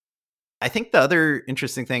I think the other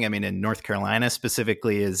interesting thing, I mean, in North Carolina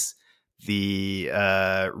specifically, is the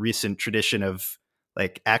recent tradition of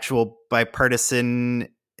like actual bipartisan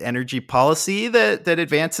energy policy that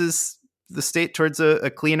advances the state towards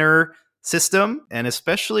a cleaner system. And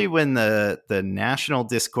especially when the national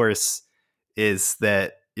discourse is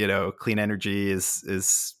that, clean energy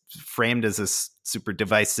is framed as a super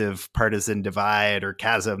divisive partisan divide or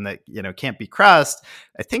chasm that, can't be crossed.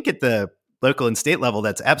 I think at the local and state level,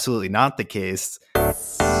 that's absolutely not the case.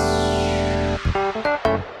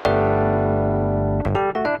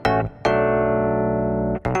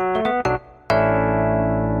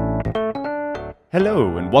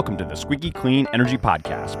 Hello, and welcome to the Squeaky Clean Energy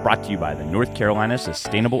Podcast, brought to you by the North Carolina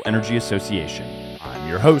Sustainable Energy Association. I'm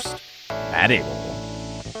your host, Matt Abel.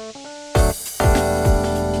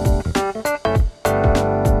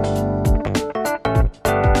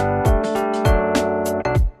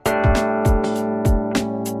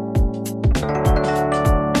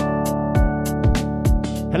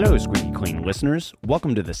 Hello, Squeaky Clean listeners.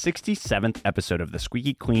 Welcome to the 67th episode of the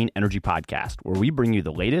Squeaky Clean Energy Podcast, where we bring you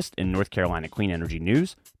the latest in North Carolina clean energy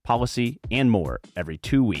news, policy, and more every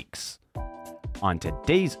 2 weeks. On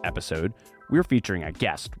today's episode, we're featuring a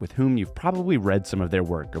guest with whom you've probably read some of their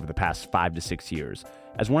work over the past 5 to 6 years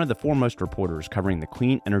as one of the foremost reporters covering the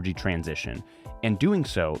clean energy transition, and doing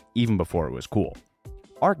so even before it was cool.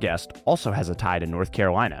 Our guest also has a tie to North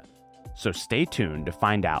Carolina, so stay tuned to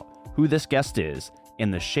find out who this guest is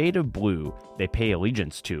and the shade of blue they pay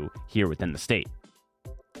allegiance to here within the state.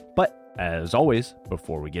 But, as always,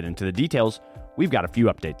 before we get into the details, we've got a few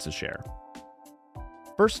updates to share.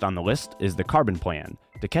 First on the list is the Carbon Plan.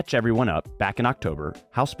 To catch everyone up, back in October,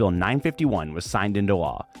 House Bill 951 was signed into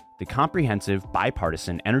law. The comprehensive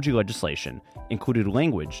bipartisan energy legislation included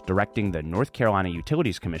language directing the North Carolina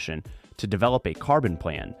Utilities Commission to develop a carbon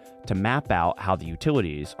plan to map out how the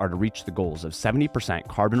utilities are to reach the goals of 70%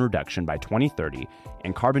 carbon reduction by 2030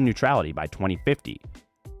 and carbon neutrality by 2050.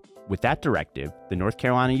 With that directive, the North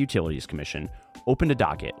Carolina Utilities Commission opened a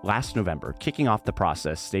docket last November, kicking off the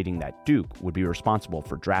process, stating that Duke would be responsible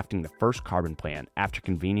for drafting the first carbon plan after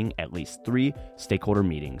convening at least 3 stakeholder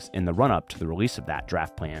meetings in the run-up to the release of that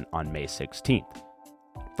draft plan on May 16th.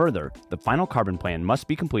 Further, the final carbon plan must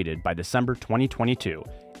be completed by December 2022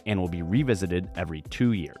 and will be revisited every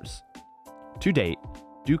 2 years. To date,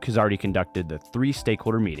 Duke has already conducted the 3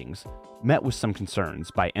 stakeholder meetings, met with some concerns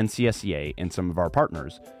by NCSEA and some of our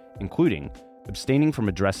partners, including abstaining from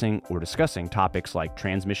addressing or discussing topics like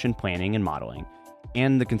transmission planning and modeling,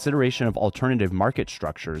 and the consideration of alternative market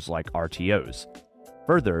structures like RTOs.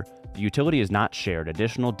 Further, the utility has not shared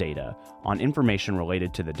additional data on information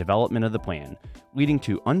related to the development of the plan, leading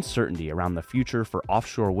to uncertainty around the future for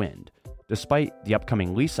offshore wind, despite the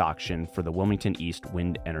upcoming lease auction for the Wilmington East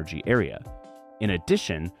wind energy area. In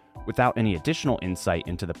addition, without any additional insight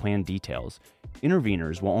into the plan details,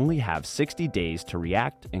 interveners will only have 60 days to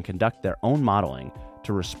react and conduct their own modeling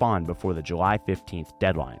to respond before the July 15th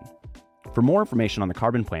deadline. For more information on the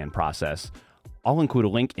carbon plan process, I'll include a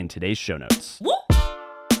link in today's show notes.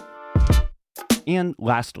 And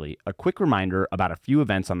lastly, a quick reminder about a few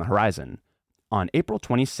events on the horizon. On April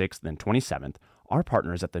 26th and 27th, our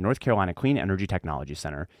partners at the North Carolina Clean Energy Technology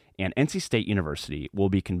Center and NC State University will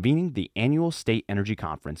be convening the annual State Energy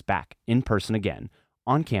Conference back in person again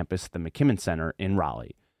on campus at the McKimmon Center in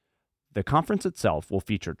Raleigh. The conference itself will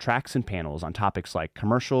feature tracks and panels on topics like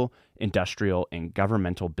commercial, industrial, and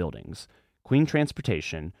governmental buildings, clean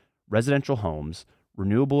transportation, residential homes,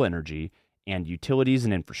 renewable energy, and utilities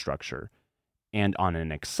and infrastructure. And on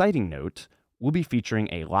an exciting note, we'll be featuring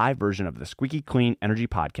a live version of the Squeaky Clean Energy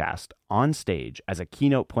Podcast on stage as a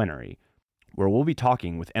keynote plenary, where we'll be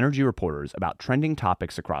talking with energy reporters about trending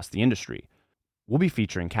topics across the industry. We'll be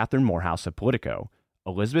featuring Catherine Morehouse of Politico,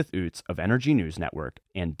 Elizabeth Oots of Energy News Network,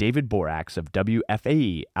 and David Borax of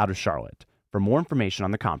WFAE out of Charlotte. For more information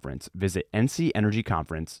on the conference, visit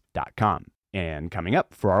ncenergyconference.com. And coming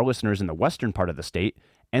up, for our listeners in the western part of the state,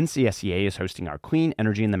 NCSEA is hosting our Clean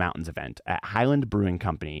Energy in the Mountains event at Highland Brewing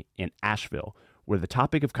Company in Asheville, where the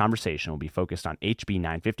topic of conversation will be focused on HB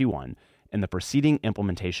 951 and the preceding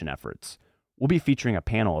implementation efforts. We'll be featuring a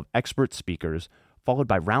panel of expert speakers, followed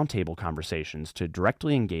by roundtable conversations to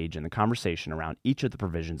directly engage in the conversation around each of the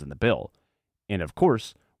provisions in the bill. And of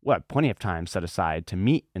course, we'll have plenty of time set aside to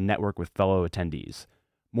meet and network with fellow attendees.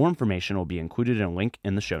 More information will be included in a link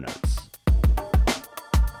in the show notes.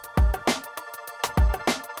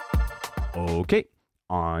 Okay,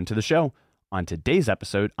 on to the show. On today's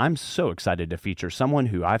episode, I'm so excited to feature someone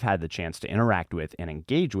who I've had the chance to interact with and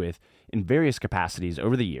engage with in various capacities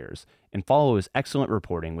over the years and follow his excellent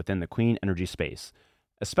reporting within the clean energy space,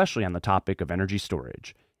 especially on the topic of energy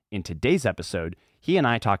storage. In today's episode, he and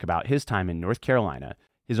I talk about his time in North Carolina,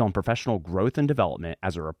 his own professional growth and development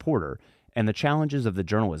as a reporter, and the challenges of the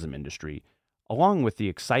journalism industry, along with the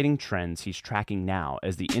exciting trends he's tracking now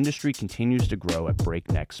as the industry continues to grow at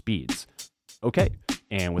breakneck speeds. Okay,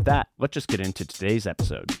 and with that, let's just get into today's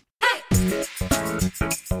episode.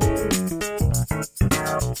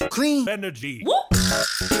 Clean energy.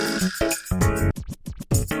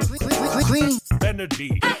 Clean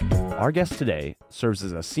energy. Our guest today serves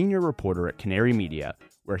as a senior reporter at Canary Media,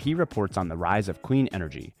 where he reports on the rise of clean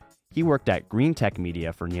energy. He worked at Green Tech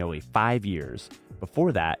Media for nearly 5 years.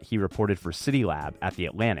 Before that, he reported for City Lab at The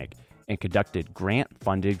Atlantic and conducted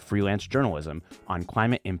grant-funded freelance journalism on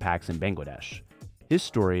climate impacts in Bangladesh. His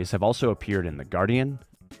stories have also appeared in The Guardian,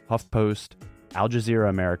 HuffPost, Al Jazeera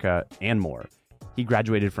America, and more. He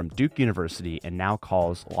graduated from Duke University and now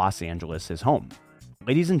calls Los Angeles his home.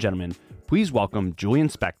 Ladies and gentlemen, please welcome Julian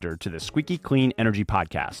Spector to the Squeaky Clean Energy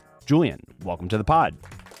Podcast. Julian, welcome to the pod.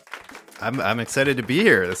 I'm excited to be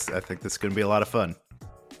here. I think this is going to be a lot of fun.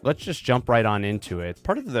 Let's just jump right on into it.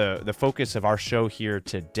 Part of the focus of our show here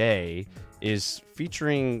today is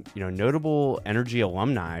featuring, notable energy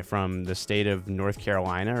alumni from the state of North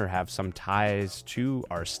Carolina or have some ties to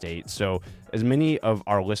our state. So as many of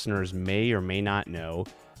our listeners may or may not know,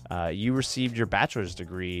 you received your bachelor's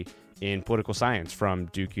degree in political science from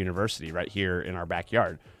Duke University right here in our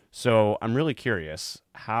backyard. So I'm really curious,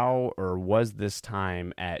 how or was this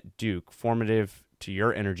time at Duke formative to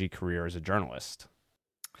your energy career as a journalist?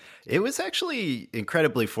 It was actually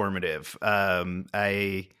incredibly formative.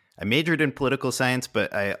 I majored in political science,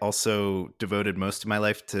 but I also devoted most of my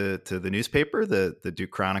life to the newspaper, the Duke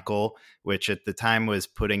Chronicle, which at the time was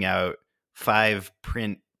putting out 5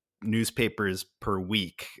 print newspapers per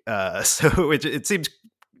week. So it seems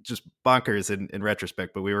just bonkers in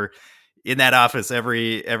retrospect, but we were in that office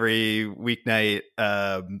every weeknight,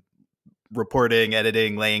 reporting,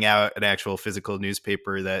 editing, laying out an actual physical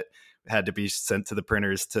newspaper that had to be sent to the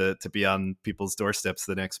printers to be on people's doorsteps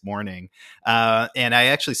the next morning. And I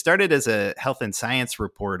actually started as a health and science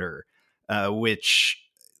reporter, which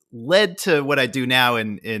led to what I do now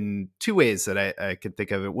in 2 ways that I could think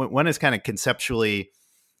of it. One is kind of conceptually,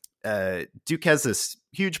 Duke has this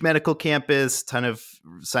huge medical campus, ton of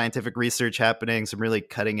scientific research happening, some really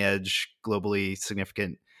cutting edge, globally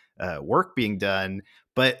significant work being done.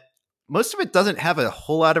 But most of it doesn't have a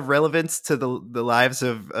whole lot of relevance to the lives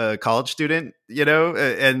of a college student,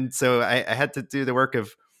 and so I had to do the work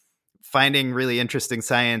of finding really interesting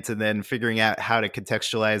science and then figuring out how to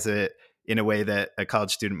contextualize it in a way that a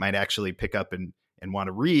college student might actually pick up and want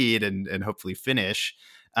to read and hopefully finish.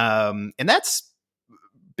 And that's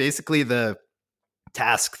basically the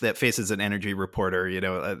task that faces an energy reporter.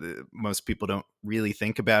 Most people don't really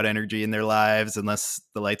think about energy in their lives unless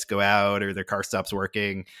the lights go out or their car stops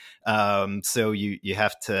working. So you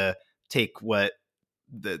have to take what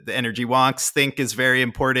the energy wonks think is very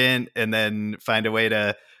important and then find a way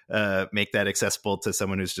to make that accessible to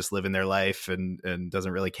someone who's just living their life and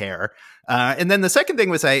doesn't really care. And then the second thing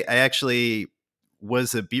was I actually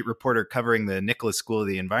was a beat reporter covering the Nicholas School of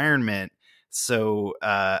the Environment. So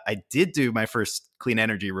I did do my first clean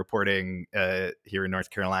energy reporting here in North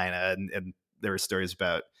Carolina, and there were stories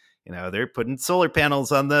about, they're putting solar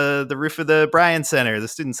panels on the roof of the Bryan Center, the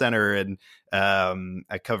student center, and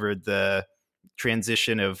I covered the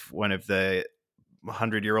transition of one of the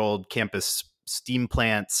 100-year-old campus steam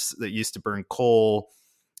plants that used to burn coal.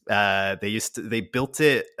 They built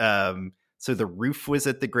it so the roof was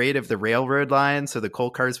at the grade of the railroad line, so the coal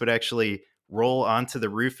cars would actually roll onto the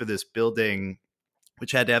roof of this building,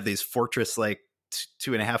 which had to have these fortress-like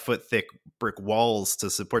 2.5 foot thick brick walls to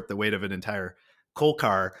support the weight of an entire coal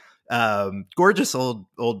car. Gorgeous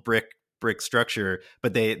old brick structure,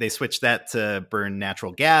 but they switched that to burn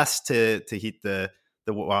natural gas to heat the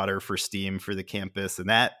water for steam for the campus, and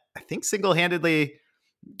that I think single-handedly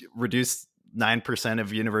reduced 9%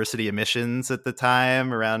 of university emissions at the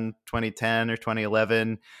time, around 2010 or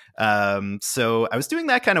 2011. So I was doing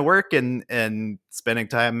that kind of work and spending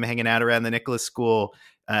time hanging out around the Nicholas School.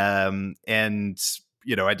 And,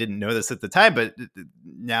 I didn't know this at the time, but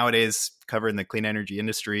nowadays covering the clean energy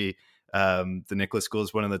industry, the Nicholas School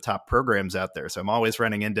is one of the top programs out there. So I'm always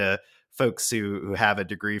running into folks who have a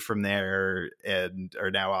degree from there and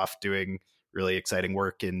are now off doing really exciting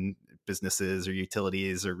work in businesses or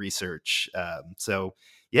utilities or research. So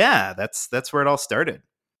yeah, that's where it all started.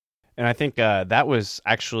 And I think that was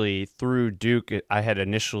actually through Duke. I had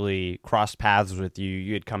initially crossed paths with you.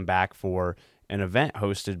 You had come back for an event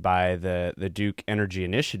hosted by the Duke Energy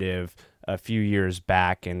Initiative a few years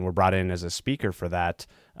back and were brought in as a speaker for that.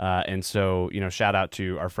 And so, shout out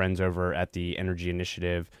to our friends over at the Energy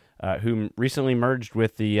Initiative, who recently merged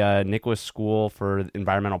with the Nicholas School for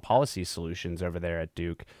Environmental Policy Solutions over there at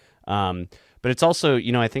Duke. But it's also,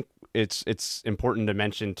 I think it's important to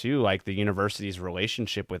mention too, like the university's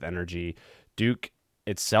relationship with energy. Duke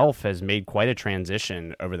itself has made quite a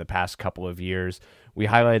transition over the past couple of years. We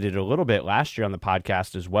highlighted a little bit last year on the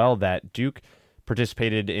podcast as well that Duke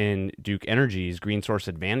participated in Duke Energy's Green Source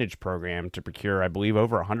Advantage program to procure, I believe,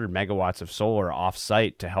 over 100 megawatts of solar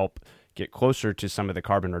off-site to help get closer to some of the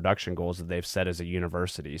carbon reduction goals that they've set as a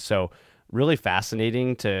university. So really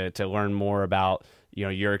fascinating to learn more about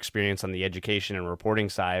your experience on the education and reporting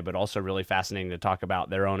side, but also really fascinating to talk about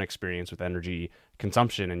their own experience with energy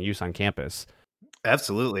consumption and use on campus.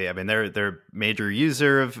 Absolutely. I mean, they're a major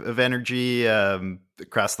user of energy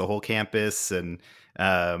across the whole campus, and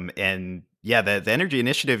yeah, the energy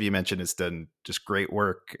initiative you mentioned has done just great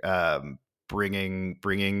work,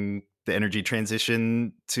 bringing the energy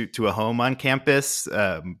transition to a home on campus.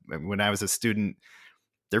 When I was a student,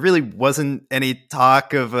 there really wasn't any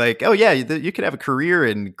talk of like, oh yeah, you could have a career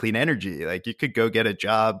in clean energy. Like you could go get a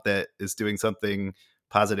job that is doing something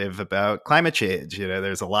positive about climate change.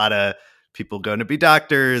 There's a lot of people going to be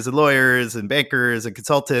doctors and lawyers and bankers and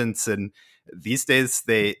consultants. And these days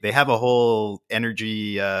they have a whole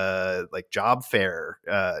energy like job fair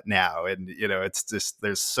now. And, it's just,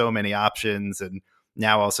 there's so many options. And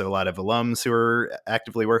now also a lot of alums who are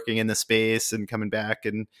actively working in the space and coming back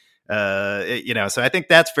and, so I think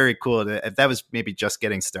that's very cool. That was maybe just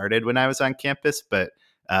getting started when I was on campus, but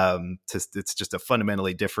it's just a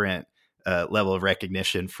fundamentally different level of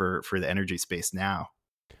recognition for the energy space now.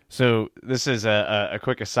 So this is a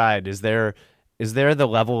quick aside. Is there the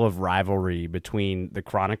level of rivalry between the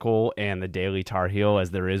Chronicle and the Daily Tar Heel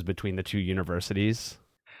as there is between the two universities?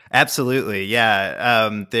 Absolutely, yeah.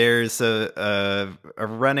 There's a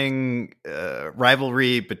running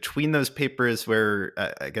rivalry between those papers where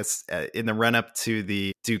I guess in the run up to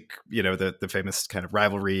the Duke, the famous kind of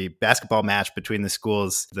rivalry basketball match between the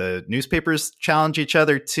schools, the newspapers challenge each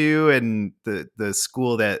other too, and the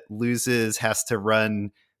school that loses has to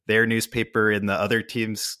run their newspaper in the other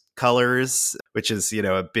team's colors, which is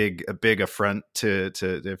a big affront to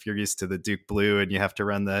if you're used to the Duke blue and you have to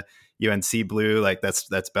run the UNC blue. Like that's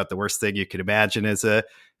about the worst thing you could imagine as a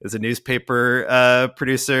newspaper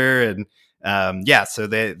producer. And so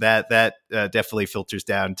that definitely filters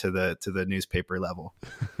down to the newspaper level.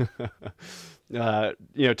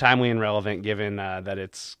 Timely and relevant given that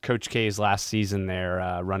it's Coach K's last season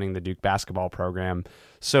there running the Duke basketball program.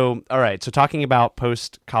 So, all right. So talking about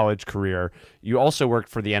post-college career, you also worked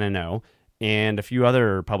for the NNO and a few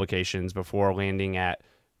other publications before landing at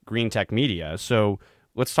Green Tech Media. So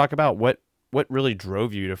let's talk about what really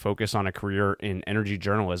drove you to focus on a career in energy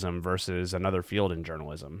journalism versus another field in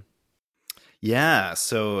journalism. Yeah.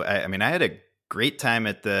 So, I mean, I had a great time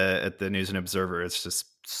at the News and Observer. It's just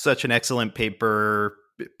such an excellent paper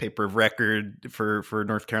of record for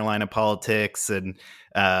North Carolina politics, and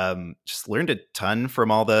just learned a ton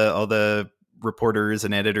from all the reporters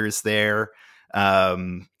and editors there.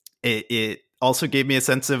 It also gave me a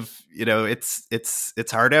sense of,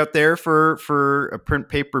 it's hard out there for a print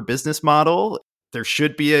paper business model. There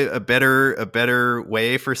should be a better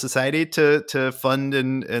way for society to fund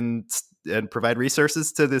and provide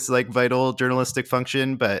resources to this like vital journalistic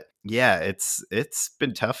function. But yeah, it's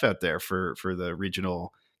been tough out there for the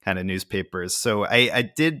regional kind of newspapers. So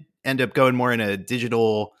I did end up going more in a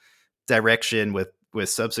digital direction with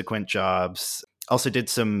subsequent jobs. Also did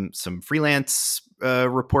some freelance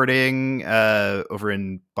reporting over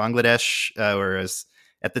in Bangladesh, whereas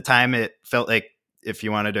at the time it felt like if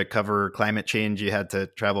you wanted to cover climate change, you had to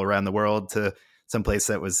travel around the world to someplace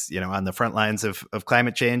that was, on the front lines of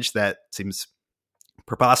climate change. That seems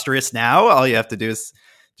preposterous now. All you have to do is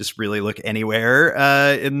just really look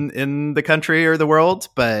anywhere in the country or the world.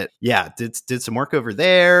 But yeah, did some work over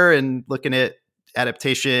there and looking at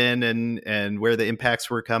adaptation and where the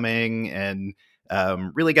impacts were coming, and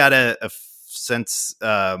really got a sense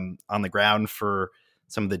on the ground for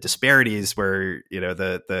some of the disparities where,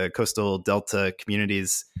 the coastal delta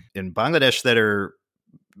communities in Bangladesh that are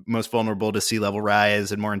most vulnerable to sea level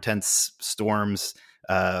rise and more intense storms,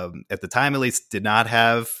 at the time at least, did not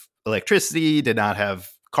have electricity, did not have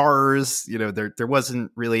cars. There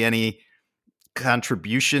wasn't really any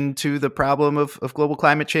contribution to the problem of global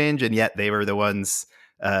climate change, and yet they were the ones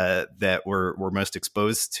that were most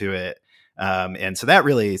exposed to it. And so that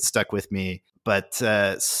really stuck with me. But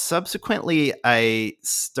subsequently, I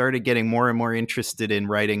started getting more and more interested in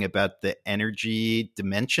writing about the energy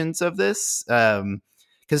dimensions of this.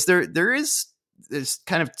 because there's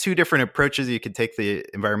kind of two different approaches. You could take the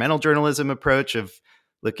environmental journalism approach of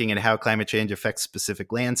looking at how climate change affects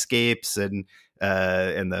specific landscapes and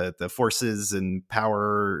the forces and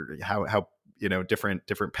power, how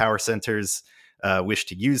different power centers wish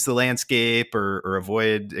to use the landscape or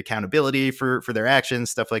avoid accountability for their actions,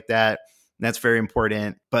 stuff like that. And that's very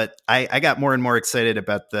important. But I got more and more excited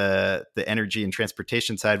about the energy and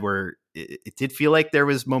transportation side, where it did feel like there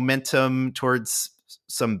was momentum towards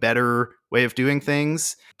some better way of doing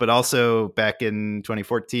things. But also back in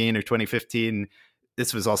 2014 or 2015,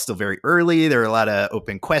 this was all still very early. There were a lot of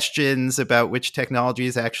open questions about which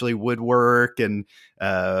technologies actually would work, and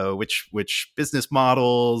which business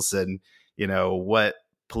models, and what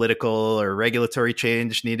political or regulatory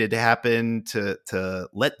change needed to happen to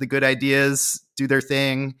let the good ideas do their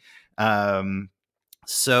thing.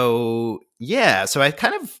 So I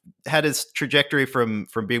kind of had his trajectory from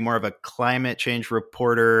being more of a climate change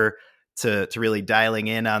reporter to really dialing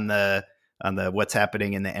in on the what's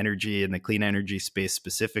happening in the energy and the clean energy space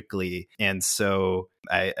specifically. And so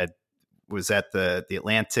I was at the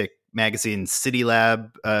Atlantic magazine City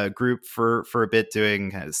Lab group for a bit,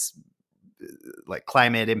 doing like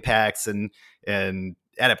climate impacts and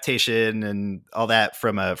adaptation and all that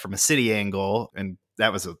from a city angle, and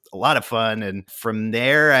that was a lot of fun. And from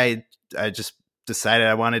there, I just decided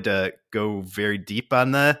I wanted to go very deep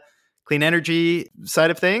on the clean energy side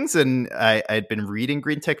of things, and I'd been reading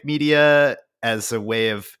green tech media as a way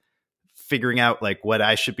of figuring out like what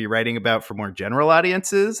I should be writing about for more general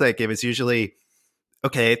audiences. Like, it was usually,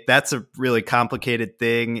 okay, that's a really complicated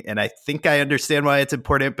thing, and I think I understand why it's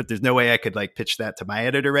important, but there's no way I could like pitch that to my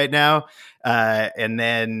editor right now. And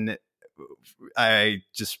then I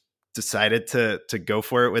just decided to go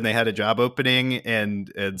for it when they had a job opening,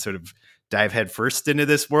 and sort of dive headfirst into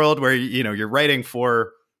this world where you're writing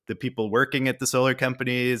for the people working at the solar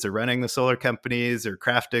companies or running the solar companies or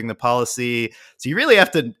crafting the policy. So you really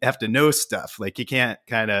have to know stuff. Like, you can't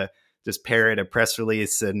kind of just parrot a press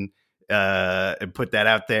release and put that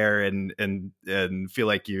out there and feel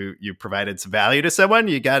like you provided some value to someone.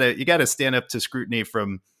 You gotta stand up to scrutiny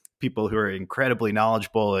from people who are incredibly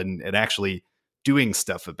knowledgeable and actually doing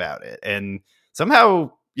stuff about it. And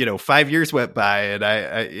somehow, 5 years went by, and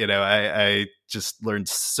I just learned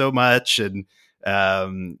so much, and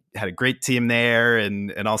had a great team there.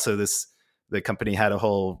 And also the company had a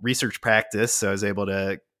whole research practice. So I was able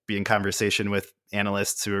to be in conversation with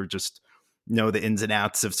analysts who are just know the ins and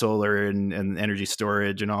outs of solar and energy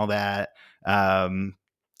storage and all that.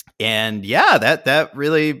 And yeah, that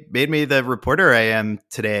really made me the reporter I am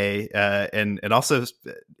today. And also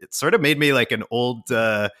it sort of made me like an old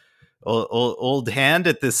hand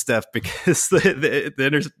at this stuff, because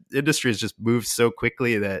the industry has just moved so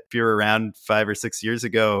quickly that if you're around 5 or 6 years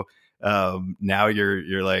ago, now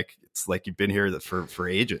you're like, it's like you've been here for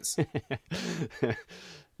ages.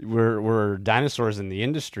 We're dinosaurs in the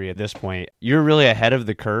industry at this point. You're really ahead of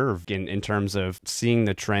the curve in terms of seeing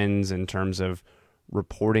the trends, in terms of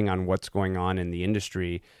reporting on what's going on in the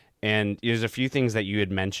industry. And there's a few things that you had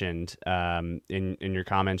mentioned in your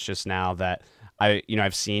comments just now that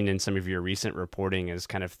I've seen in some of your recent reporting as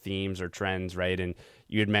kind of themes or trends, right? And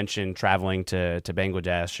you had mentioned traveling to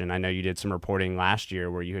Bangladesh, and I know you did some reporting last year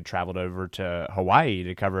where you had traveled over to Hawaii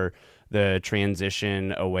to cover the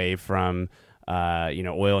transition away from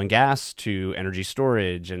oil and gas to energy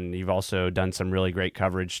storage. And you've also done some really great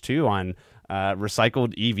coverage too on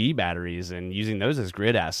recycled EV batteries and using those as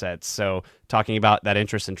grid assets. So talking about that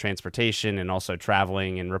interest in transportation and also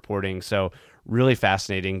traveling and reporting. So really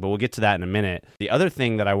fascinating, but we'll get to that in a minute. The other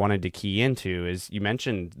thing that I wanted to key into is you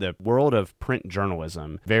mentioned the world of print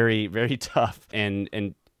journalism. Very, very tough. And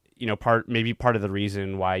part of the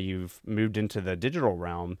reason why you've moved into the digital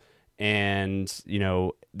realm. And,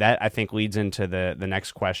 that I think leads into the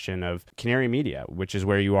next question of Canary Media, which is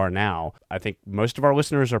where you are now. I think most of our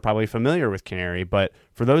listeners are probably familiar with Canary, but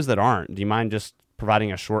for those that aren't, do you mind just providing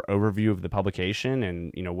a short overview of the publication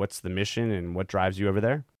and, what's the mission and what drives you over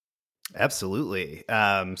there? Absolutely.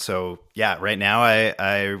 So yeah, right now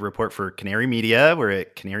I report for Canary Media. We're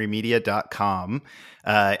at canarymedia.com.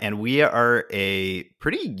 And we are a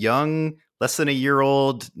pretty young, less than a year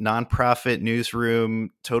old nonprofit newsroom,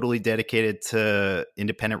 totally dedicated to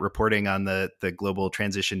independent reporting on the global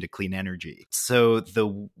transition to clean energy. So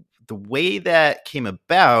the way that came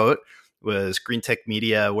about was Green Tech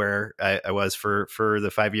Media, where I was for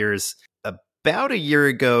the 5 years. About a year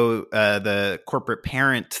ago, the corporate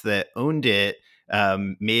parent that owned it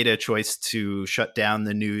made a choice to shut down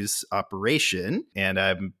the news operation. And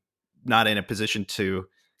I'm not in a position to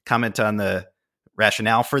comment on the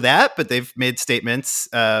rationale for that, but they've made statements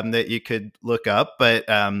that you could look up. But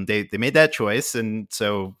they made that choice, and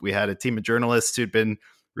so we had a team of journalists who'd been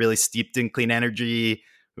really steeped in clean energy.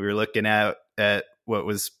 We were looking at what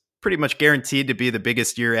was pretty much guaranteed to be the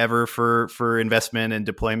biggest year ever for investment and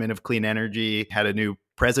deployment of clean energy. Had a new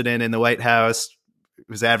president in the White House,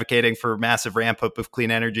 was advocating for massive ramp up of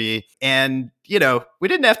clean energy. And, we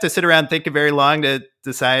didn't have to sit around thinking very long to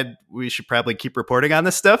decide we should probably keep reporting on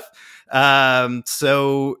this stuff.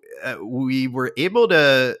 So we were able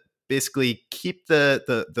to basically keep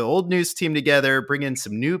the old news team together, bring in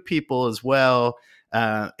some new people as well,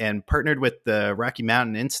 and partnered with the Rocky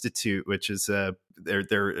Mountain Institute, which is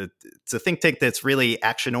it's a think tank that's really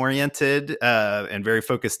action oriented and very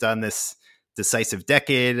focused on this decisive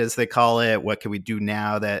decade, as they call it. What can we do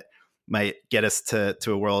now that might get us to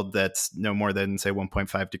a world that's no more than, say,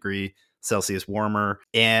 1.5 degree Celsius warmer?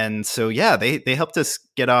 And so, yeah, they helped us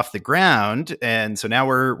get off the ground. And so now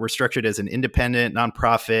we're structured as an independent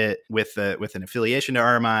nonprofit with an affiliation to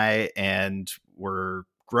RMI, and we're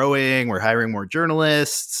growing. We're hiring more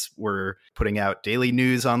journalists. We're putting out daily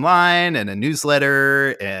news online and a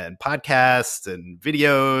newsletter and podcasts and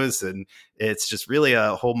videos. And it's just really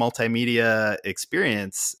a whole multimedia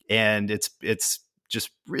experience. And it's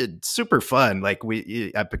just super fun. Like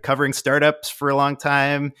I've been covering startups for a long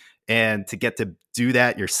time, and to get to do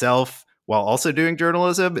that yourself while also doing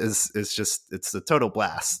journalism is it's a total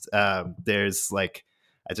blast. There's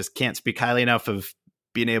I just can't speak highly enough of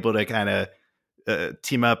being able to kind of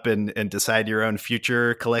team up and decide your own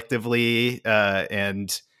future collectively.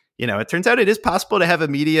 And, it turns out it is possible to have a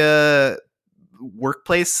media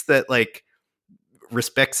workplace that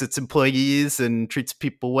respects its employees and treats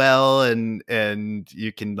people well, and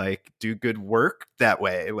you can do good work that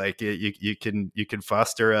way. You can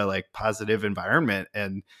foster a positive environment,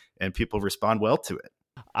 and people respond well to it.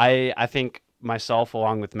 I think myself,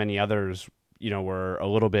 along with many others, were a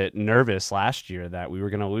little bit nervous last year that we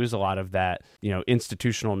were going to lose a lot of that,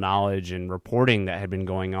 institutional knowledge and reporting that had been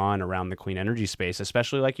going on around the clean energy space,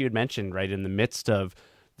 especially like you had mentioned, right in the midst of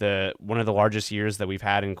one of the largest years that we've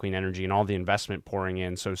had in clean energy and all the investment pouring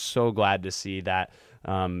in. So glad to see that,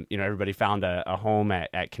 everybody found a home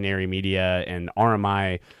at Canary Media, and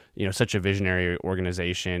RMI, such a visionary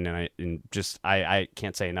organization. And I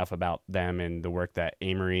can't say enough about them and the work that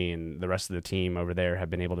Amory and the rest of the team over there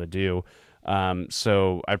have been able to do.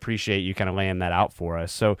 So I appreciate you kind of laying that out for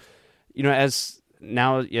us. So, as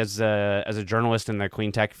a journalist in the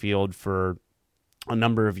clean tech field for a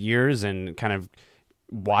number of years, and kind of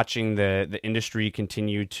watching the industry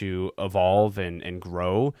continue to evolve and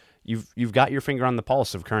grow, you've got your finger on the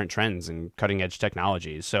pulse of current trends and cutting edge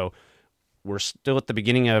technologies. So we're still at the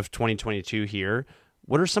beginning of 2022 here.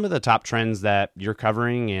 What are some of the top trends that you're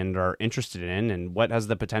covering and are interested in, and what has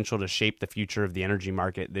the potential to shape the future of the energy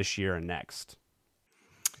market this year and next?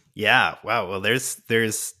 Yeah, wow. Well,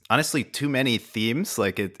 there's honestly too many themes. One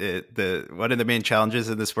of the main challenges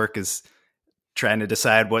in this work is trying to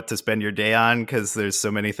decide what to spend your day on, because there's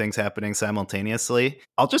so many things happening simultaneously.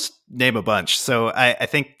 I'll just name a bunch. So I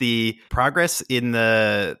think the progress in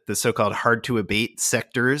the so-called hard to abate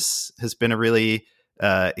sectors has been a really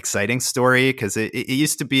exciting story, because it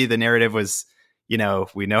used to be the narrative was, we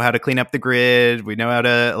know how to clean up the grid, we know how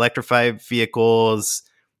to electrify vehicles,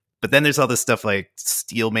 but then there's all this stuff like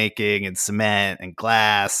steel making and cement and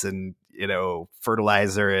glass and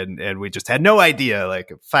fertilizer, and we just had no idea.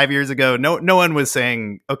 5 years ago, no one was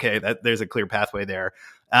saying, okay, that there's a clear pathway there.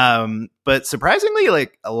 But surprisingly,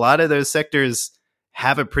 a lot of those sectors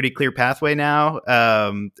have a pretty clear pathway now.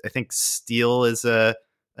 I think steel is a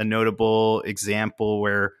notable example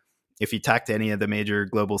where, if you talk to any of the major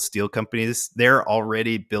global steel companies, they're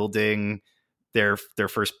already building their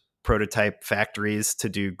first prototype factories to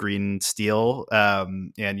do green steel.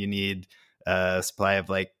 And you need a supply of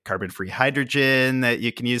carbon-free hydrogen that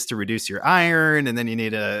you can use to reduce your iron. And then you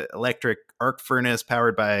need a electric arc furnace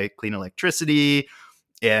powered by clean electricity.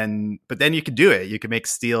 But then you can do it. You can make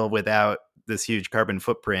steel without this huge carbon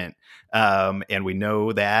footprint. And we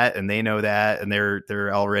know that, and they know that, and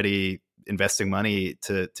they're already investing money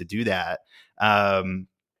to do that. And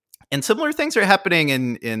similar things are happening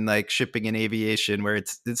in shipping and aviation, where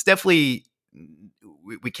it's definitely,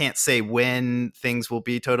 we can't say when things will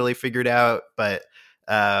be totally figured out, but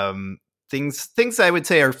things I would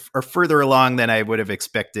say are further along than I would have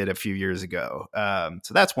expected a few years ago.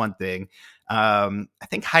 So that's one thing. I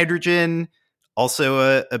think hydrogen,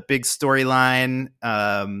 also a big storyline.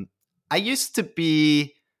 I used to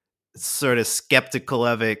be sort of skeptical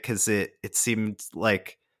of it, because it seemed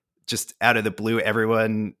like just out of the blue,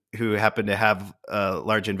 everyone who happened to have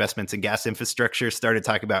large investments in gas infrastructure started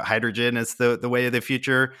talking about hydrogen as the way of the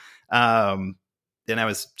future. And I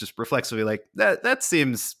was just reflexively like, that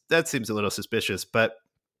seems a little suspicious. But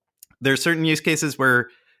there are certain use cases where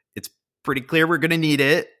it's pretty clear we're going to need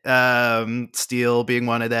it. Steel being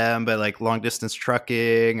one of them, but like long distance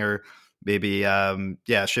trucking or maybe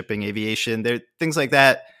shipping, aviation, there things like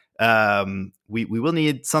that. We will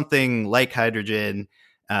need something like hydrogen,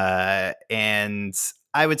 and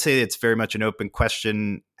I would say it's very much an open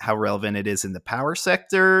question how relevant it is in the power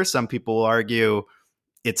sector. Some people will argue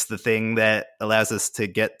it's the thing that allows us to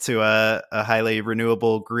get to a highly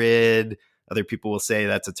renewable grid. Other people will say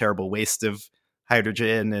that's a terrible waste of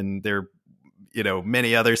hydrogen, and there are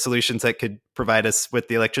many other solutions that could provide us with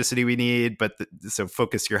the electricity we need. But so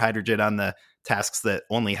focus your hydrogen on the tasks that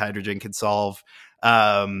only hydrogen can solve.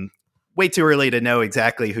 Way too early to know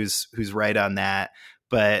exactly who's right on that.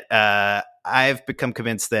 But I've become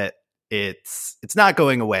convinced that it's not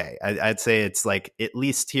going away. I'd say it's like at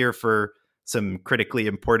least here for some critically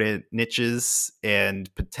important niches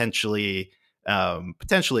and potentially a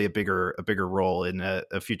bigger role in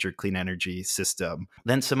a future clean energy system.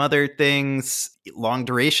 Then some other things, long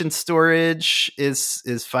duration storage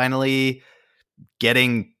is finally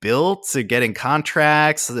getting built or getting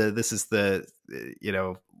contracts. This is the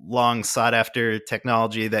long sought after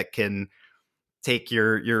technology that can take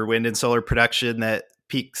your wind and solar production that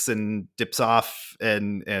peaks and dips off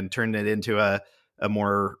and turn it into a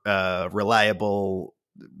more reliable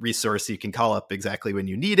resource you can call up exactly when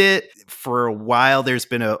you need it. For a while, there's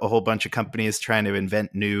been a whole bunch of companies trying to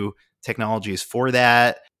invent new technologies for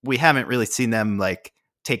that. We haven't really seen them like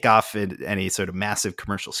take off at any sort of massive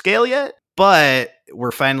commercial scale yet, but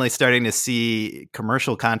we're finally starting to see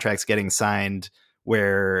commercial contracts getting signed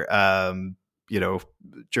where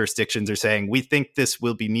jurisdictions are saying, we think this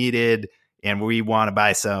will be needed and we want to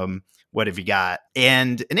buy some. What have you got?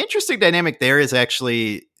 And an interesting dynamic there is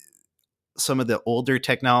actually some of the older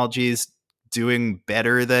technologies doing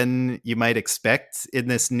better than you might expect in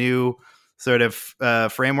this new sort of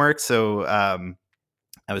framework. So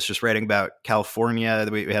I was just writing about California.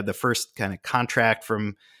 We had the first kind of contract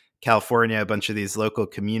from California. A bunch of these local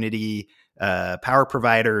community power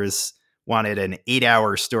providers wanted an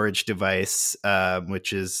 8-hour storage device,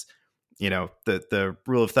 which is, the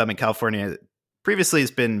rule of thumb in California previously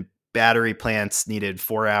has been battery plants needed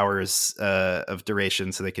 4 hours of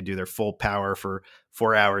duration so they could do their full power for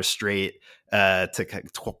 4 hours straight to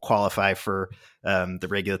qualify for the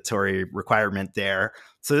regulatory requirement there.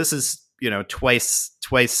 So this is, twice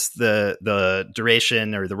the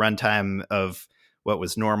duration or the runtime of what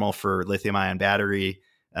was normal for lithium ion battery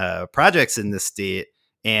projects in the state.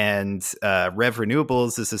 And Rev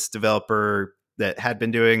Renewables is this developer that had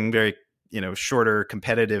been doing very, shorter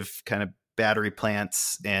competitive kind of battery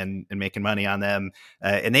plants and making money on them.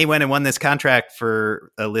 And they went and won this contract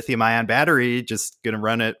for a lithium ion battery, just going to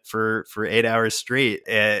run it for 8 hours straight,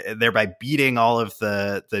 thereby beating all of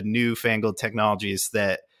the newfangled technologies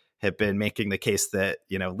that have been making the case that,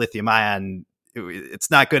 lithium ion, it's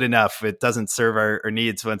not good enough. It doesn't serve our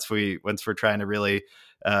needs once we're trying to really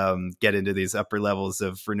get into these upper levels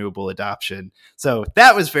of renewable adoption. So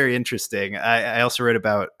that was very interesting. I also read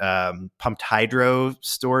about pumped hydro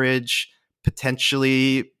storage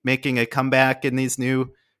potentially making a comeback in these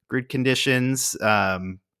new grid conditions.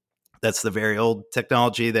 That's the very old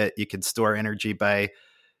technology that you can store energy by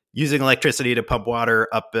using electricity to pump water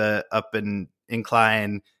up an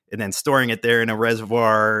incline and then storing it there in a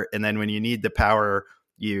reservoir. And then when you need the power,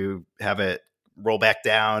 you have it roll back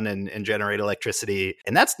down and generate electricity.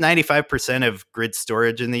 And that's 95% of grid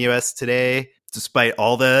storage in the US today. Despite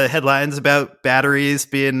all the headlines about batteries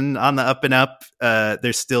being on the up and up,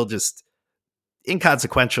 they're still just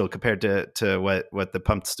inconsequential compared to what the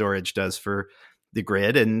pumped storage does for the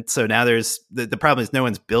grid. And so now there's the problem is no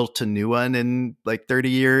one's built a new one in like 30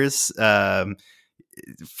 years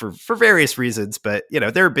for various reasons. But,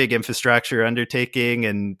 they're a big infrastructure undertaking,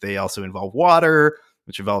 and they also involve water,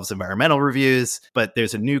 which involves environmental reviews. But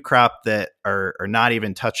there's a new crop that are not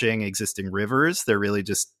even touching existing rivers. They're really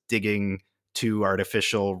just digging 2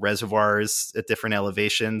 artificial reservoirs at different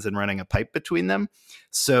elevations and running a pipe between them.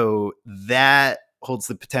 So that holds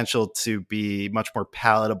the potential to be much more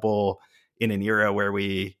palatable in an era where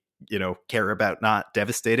we, care about not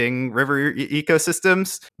devastating river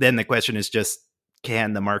ecosystems. Then the question is just,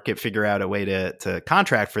 can the market figure out a way to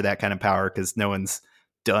contract for that kind of power? Because no one's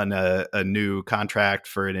done a new contract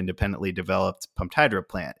for an independently developed pumped hydro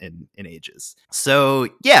plant in ages. So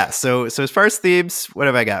yeah, so as far as themes, what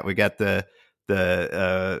have I got? We got the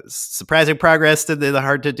surprising progress to the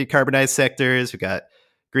hard to decarbonize sectors. We got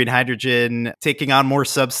green hydrogen taking on more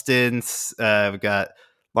substance. We've got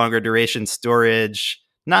longer duration storage,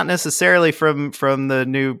 not necessarily from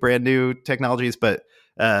the brand new technologies, but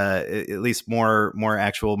at least more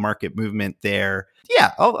actual market movement there.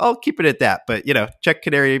 Yeah, I'll keep it at that. But check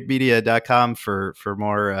canarymedia.com for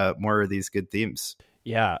more of these good themes.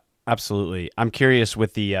 Yeah, absolutely. I'm curious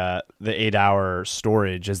with the 8-hour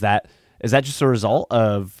storage. Is that just a result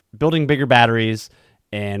of building bigger batteries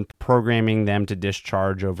and programming them to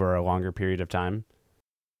discharge over a longer period of time?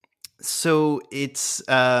 So it's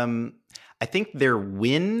I think their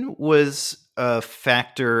win was a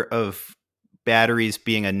factor of batteries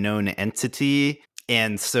being a known entity.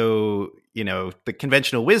 And so, the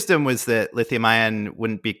conventional wisdom was that lithium ion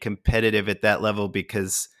wouldn't be competitive at that level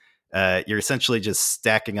because you're essentially just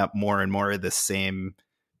stacking up more and more of the same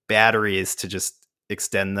batteries to just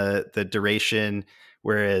extend the duration.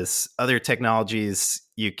 Whereas other technologies,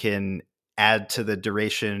 you can add to the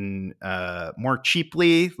duration more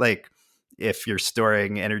cheaply. Like if you're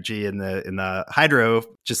storing energy in the hydro,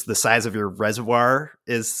 just the size of your reservoir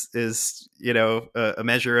is a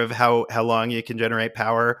measure of how long you can generate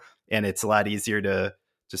power, and it's a lot easier to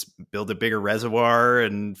just build a bigger reservoir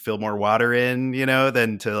and fill more water in,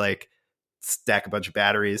 than to like stack a bunch of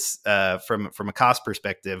batteries from a cost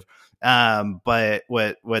perspective. But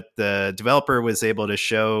what the developer was able to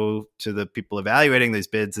show to the people evaluating these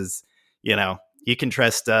bids is, you can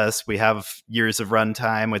trust us. We have years of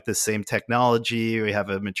runtime with the same technology. We have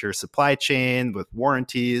a mature supply chain with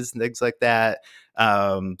warranties and things like that.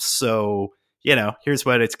 So, here's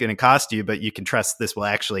what it's going to cost you, but you can trust this will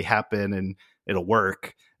actually happen and it'll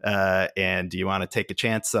work. And do you want to take a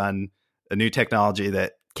chance on a new technology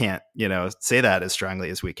that can't, say that as strongly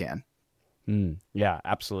as we can? Yeah,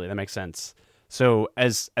 absolutely. That makes sense. So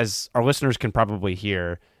as our listeners can probably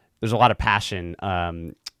hear, there's a lot of passion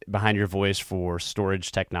behind your voice for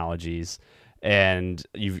storage technologies, and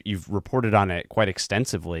you've reported on it quite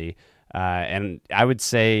extensively. And I would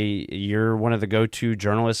say you're one of the go-to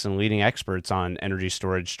journalists and leading experts on energy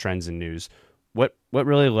storage trends and news. What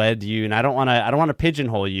really led you? And I don't want to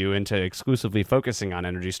pigeonhole you into exclusively focusing on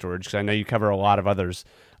energy storage, because I know you cover a lot of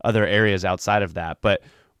other areas outside of that. But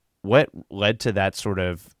what led to that sort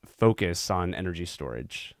of focus on energy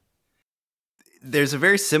storage? There's a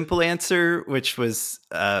very simple answer, which was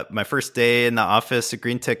my first day in the office at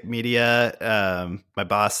Green Tech Media. My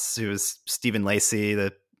boss, who was Stephen Lacey,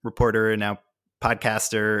 the reporter and now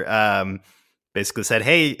podcaster, basically said,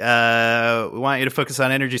 "Hey, we want you to focus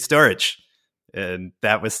on energy storage," and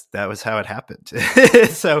that was how it happened.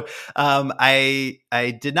 So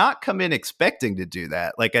I did not come in expecting to do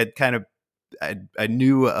that. Like I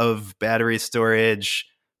knew of battery storage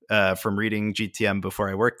from reading GTM before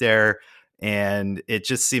I worked there. And it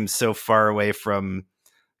just seems so far away from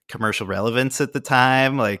commercial relevance at the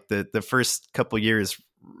time. Like the first couple years,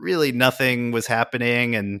 really nothing was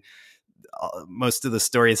happening. And most of the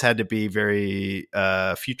stories had to be very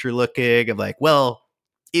future looking of like, well,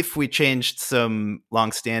 if we changed some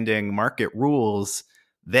longstanding market rules,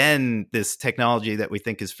 then this technology that we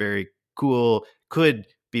think is very cool could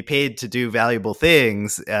be paid to do valuable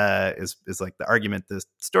things, is like the argument the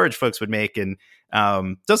storage folks would make, and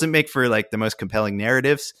doesn't make for like the most compelling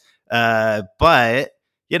narratives. But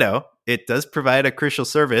it does provide a crucial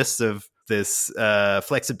service of this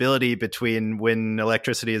flexibility between when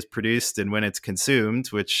electricity is produced and when it's consumed,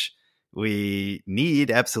 which we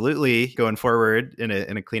need absolutely going forward in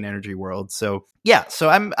a clean energy world. So yeah, so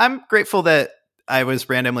I'm grateful that I was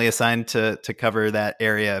randomly assigned to cover that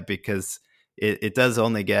area, because it does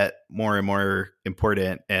only get more and more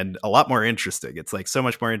important and a lot more interesting. It's like so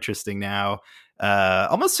much more interesting now,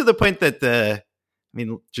 almost to the point that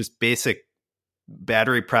just basic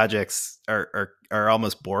battery projects are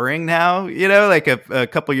almost boring now. Like a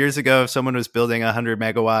couple years ago, if someone was building a 100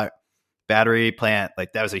 megawatt battery plant,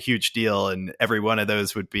 like that was a huge deal, and every one of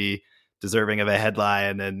those would be deserving of a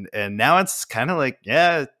headline. And now it's kind of like,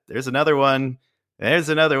 yeah, there's another one.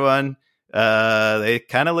 They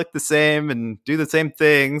kind of look the same and do the same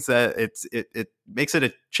things. It makes it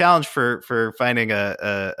a challenge for finding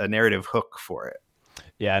a narrative hook for it.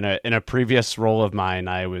 Yeah, in a previous role of mine,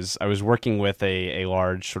 I was working with a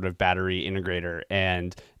large sort of battery integrator,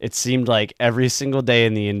 and it seemed like every single day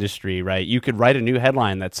in the industry, right, you could write a new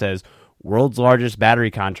headline that says world's largest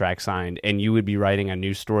battery contract signed, and you would be writing a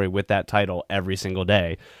new story with that title every single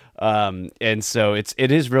day. And so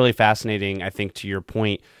it is really fascinating, I think, to your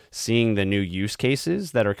point, seeing the new use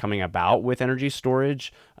cases that are coming about with energy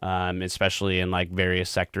storage, especially in like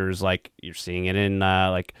various sectors, like you're seeing it in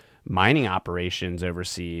like mining operations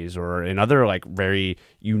overseas, or in other like very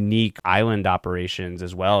unique island operations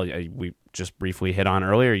as well. just briefly hit on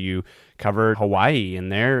earlier, you covered Hawaii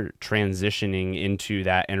and they're transitioning into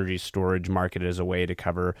that energy storage market as a way to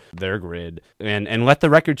cover their grid. And let the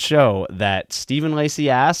record show that Stephen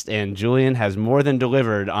Lacey asked and Julian has more than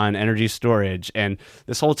delivered on energy storage. And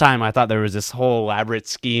this whole time I thought there was this whole elaborate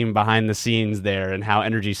scheme behind the scenes there and how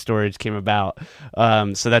energy storage came about.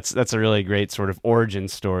 So that's a really great sort of origin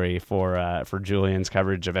story for Julian's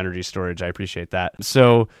coverage of energy storage. I appreciate that.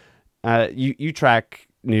 So you track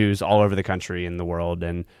news all over the country and the world,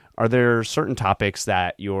 and are there certain topics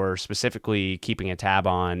that you're specifically keeping a tab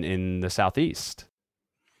on in the Southeast?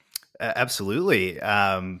 Absolutely.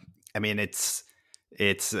 I mean, it's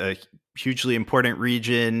a hugely important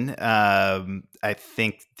region. I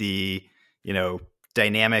think the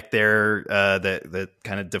dynamic there that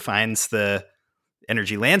kind of defines the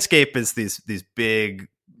energy landscape is these big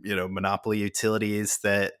monopoly utilities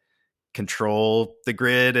that control the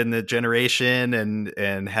grid and the generation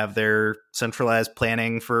and have their centralized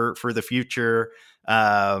planning for the future,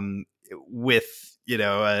 with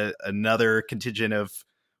another contingent of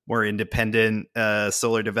more independent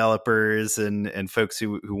solar developers and folks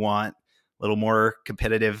who want a little more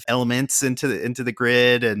competitive elements into the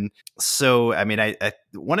grid. And so I mean, I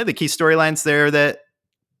one of the key storylines there that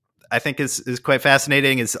I think is quite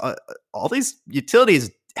fascinating is all these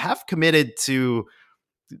utilities have committed to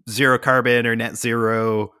zero carbon or net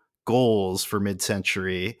zero goals for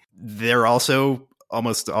mid-century. They're also,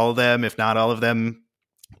 almost all of them, if not all of them,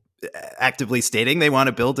 actively stating they want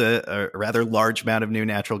to build a rather large amount of new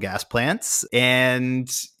natural gas plants. And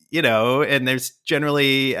and there's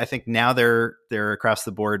generally, I think now they're across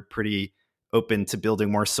the board pretty open to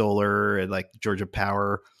building more solar. And like Georgia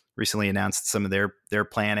Power recently announced some of their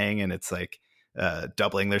planning, and it's like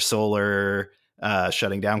doubling their solar,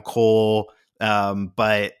 shutting down coal.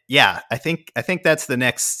 But yeah, I think that's the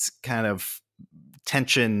next kind of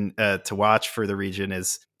tension to watch for the region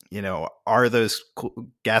is, are those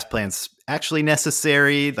gas plants actually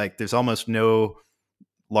necessary? Like there's almost no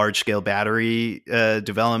large scale battery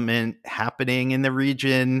development happening in the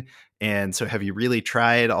region. And so have you really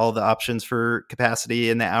tried all the options for capacity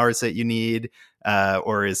in the hours that you need?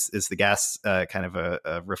 Or is the gas kind of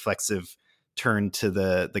a reflexive turn to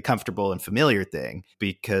the comfortable and familiar thing?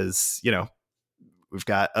 Because, we've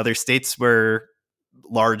got other states where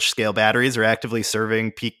large scale batteries are actively serving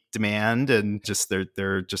peak demand, and just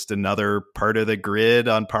they're just another part of the grid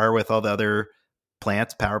on par with all the other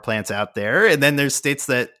power plants out there. And then there's states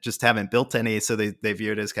that just haven't built any, so they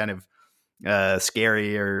view it as kind of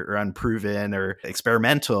scary or unproven or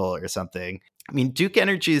experimental or something. I mean, Duke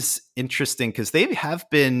Energy is interesting because they have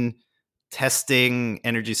been testing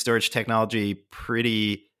energy storage technology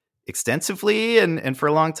pretty extensively and for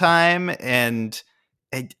a long time. And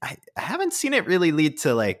I haven't seen it really lead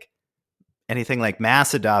to like anything like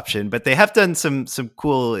mass adoption, but they have done some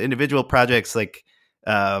cool individual projects. Like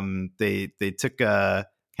they took a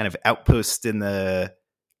kind of outpost in the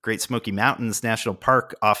Great Smoky Mountains National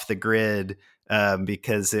Park off the grid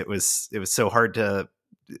because it was so hard to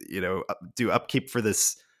do upkeep for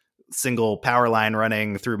this single power line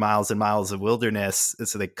running through miles and miles of wilderness. And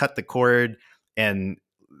so they cut the cord and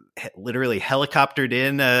literally helicoptered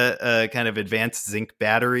in a kind of advanced zinc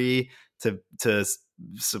battery to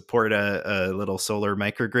support a little solar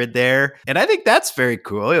microgrid there. And I think that's very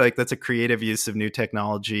cool. Like that's a creative use of new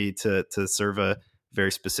technology to serve a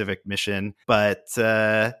very specific mission. But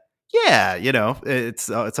yeah, it's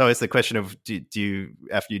always the question of do you,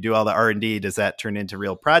 after you do all the R&D, does that turn into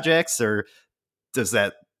real projects, or does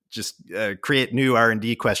that just create new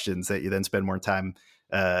R&D questions that you then spend more time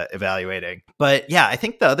evaluating? But yeah, I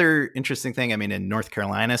think the other interesting thing, I mean, in North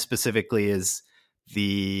Carolina specifically, is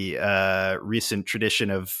the recent tradition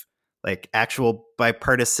of like actual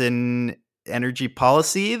bipartisan energy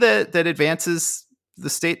policy that advances the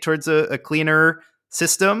state towards a cleaner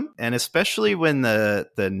system. And especially when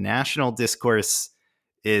the national discourse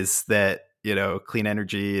is that, clean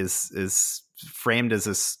energy is framed as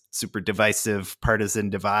a super divisive partisan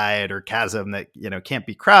divide or chasm that, can't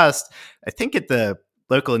be crossed. I think at the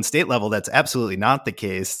local and state level, that's absolutely not the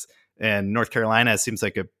case. And North Carolina seems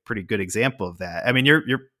like a pretty good example of that. I mean, you're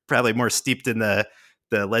probably more steeped in the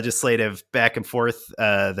legislative back and forth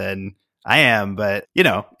than I am, but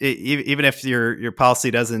even if your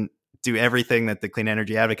policy doesn't do everything that the clean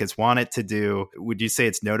energy advocates want it to do, would you say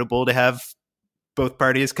it's notable to have both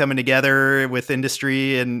parties coming together with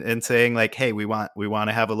industry and saying like, hey, we want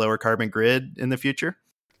to have a lower carbon grid in the future?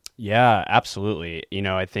 Yeah, absolutely.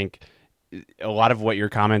 I think a lot of what your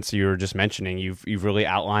comments you were just mentioning, you've really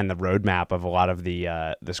outlined the roadmap of a lot of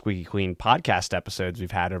the Squeaky Clean podcast episodes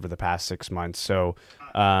we've had over the past 6 months. So,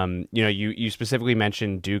 you specifically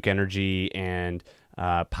mentioned Duke Energy and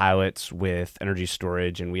pilots with energy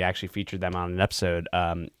storage, and we actually featured them on an episode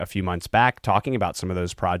a few months back talking about some of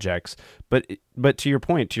those projects. But to your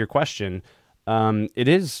point, to your question, it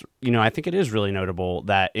is, I think it is really notable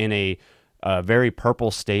that in a very purple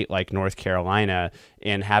state like North Carolina,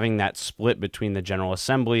 and having that split between the General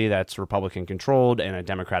Assembly that's Republican controlled and a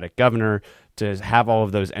Democratic governor, to have all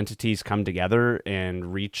of those entities come together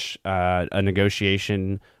and reach a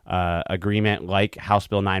negotiation agreement like House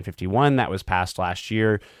Bill 951 that was passed last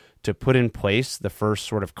year to put in place the first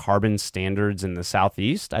sort of carbon standards in the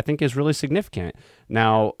Southeast, I think is really significant.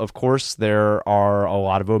 Now, of course, there are a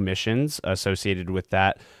lot of omissions associated with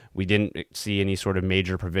that. We didn't see any sort of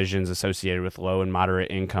major provisions associated with low and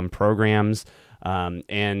moderate income programs,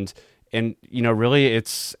 and really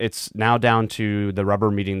it's now down to the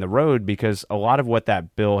rubber meeting the road, because a lot of what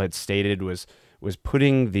that bill had stated was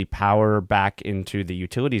putting the power back into the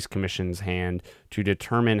Utilities Commission's hand to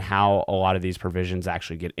determine how a lot of these provisions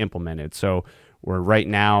actually get implemented. So we're right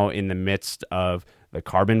now in the midst of the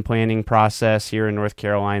carbon planning process here in North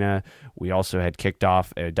Carolina. We also had kicked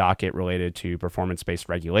off a docket related to performance-based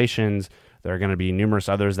regulations. There are going to be numerous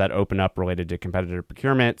others that open up related to competitive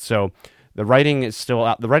procurement. So the writing is still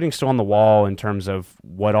out. The writing's still on the wall in terms of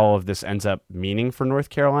what all of this ends up meaning for North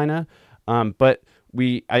Carolina. But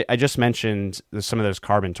I just mentioned some of those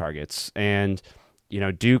carbon targets, and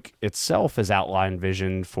Duke itself has outlined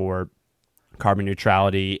vision for carbon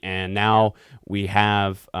neutrality, and now we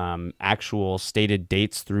have actual stated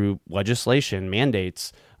dates through legislation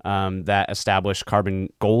mandates that establish carbon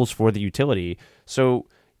goals for the utility. So,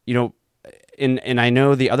 and I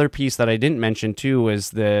know the other piece that I didn't mention too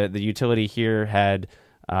was the utility here had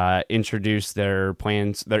introduced their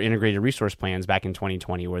plans, their integrated resource plans back in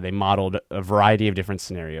 2020, where they modeled a variety of different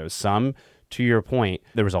scenarios. Some, to your point,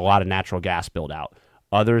 there was a lot of natural gas build out.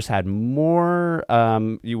 Others had more,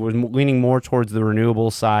 you were leaning more towards the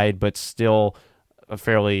renewable side, but still a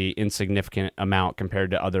fairly insignificant amount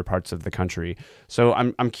compared to other parts of the country. So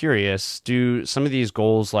I'm curious, do some of these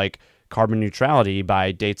goals like carbon neutrality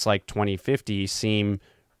by dates like 2050 seem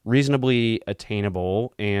reasonably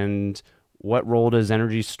attainable? And what role does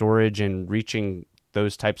energy storage in reaching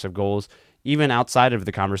those types of goals, even outside of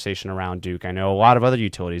the conversation around Duke? I know a lot of other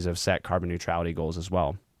utilities have set carbon neutrality goals as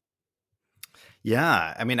well.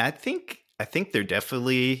 Yeah, I mean, I think they're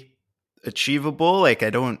definitely achievable. Like, I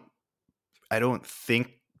don't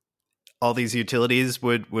think all these utilities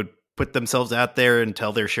would put themselves out there and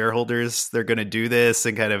tell their shareholders they're going to do this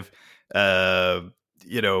and kind of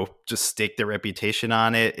just stake their reputation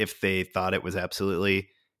on it if they thought it was absolutely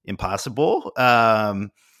impossible. That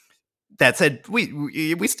said,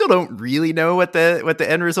 we still don't really know what the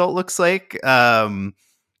end result looks like.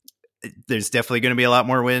 There's definitely going to be a lot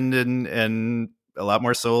more wind and a lot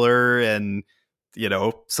more solar, and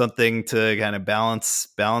something to kind of balance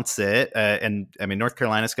it. And I mean, North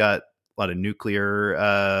Carolina's got a lot of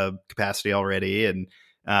nuclear capacity already, and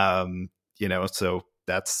so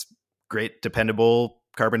that's great, dependable,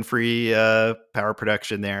 carbon-free power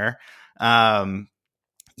production there.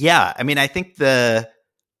 Yeah, I mean, I think the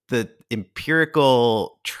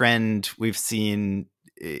empirical trend we've seen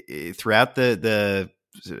throughout the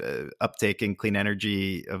uptake in clean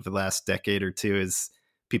energy of the last decade or two is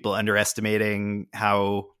people underestimating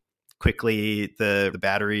how quickly the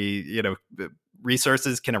battery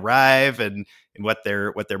resources can arrive, and what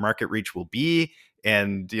their market reach will be.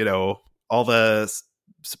 And all the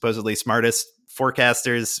supposedly smartest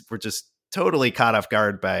forecasters were just totally caught off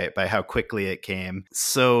guard by how quickly it came.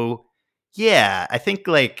 So yeah, I think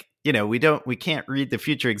we can't read the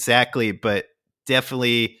future exactly, but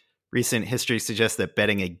definitely recent history suggests that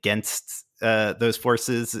betting against those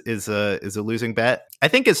forces is a losing bet. I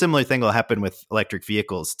think a similar thing will happen with electric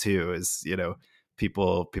vehicles too. Is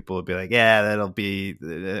people will be like, yeah,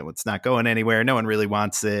 it's not going anywhere. No one really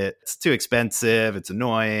wants it. It's too expensive. It's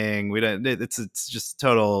annoying. We don't. It's just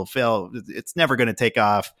total fail. It's never going to take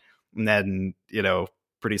off. And then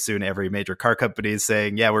pretty soon every major car company is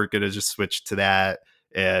saying, yeah, we're going to just switch to that.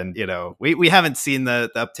 And we haven't seen the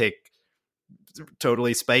uptake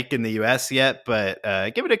totally spike in the US yet, but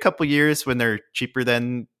give it a couple years when they're cheaper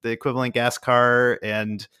than the equivalent gas car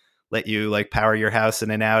and let you power your house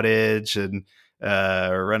in an outage and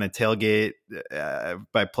run a tailgate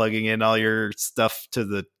by plugging in all your stuff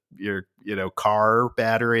to your car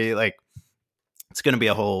battery. It's going to be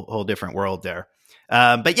a whole different world there.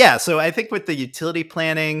 But yeah, so I think with the utility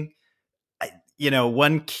planning,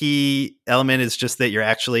 one key element is just that you're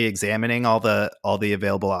actually examining all the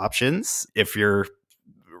available options. If you're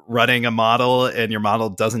running a model and your model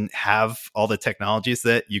doesn't have all the technologies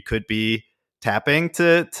that you could be tapping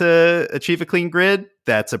to achieve a clean grid,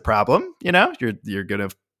 that's a problem. You're going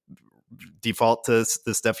to default to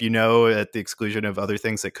the stuff at the exclusion of other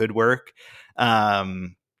things that could work.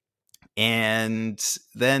 And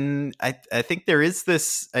then I think there is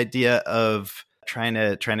this idea of trying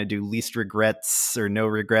to do least regrets or no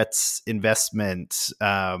regrets investment,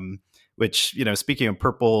 which, speaking of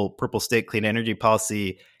purple state clean energy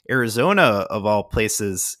policy, Arizona of all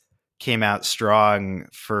places came out strong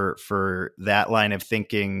for that line of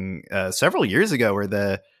thinking several years ago, where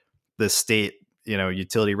the state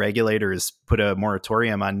utility regulators put a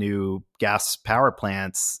moratorium on new gas power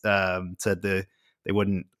plants, said they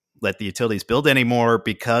wouldn't let the utilities build anymore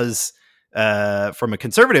because from a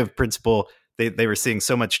conservative principle, they were seeing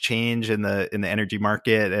so much change in the energy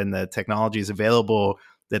market and the technologies available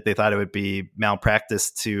that they thought it would be malpractice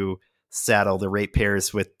to saddle the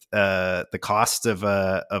ratepayers with the cost of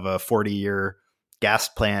a 40-year gas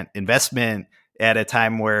plant investment at a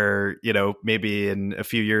time where, maybe in a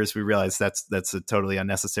few years we realize that's a totally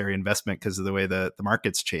unnecessary investment because of the way the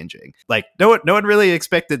market's changing. Like no one really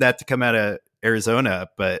expected that to come out of Arizona,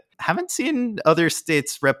 but haven't seen other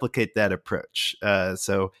states replicate that approach.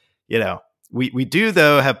 So, we do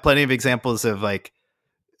though have plenty of examples of like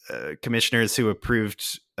commissioners who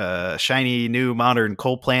approved shiny new modern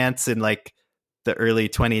coal plants in like the early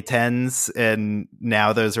 2010s, and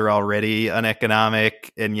now those are already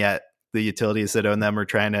uneconomic, and yet the utilities that own them are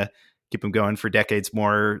trying to keep them going for decades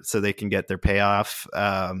more so they can get their payoff.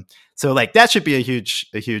 So like that should be a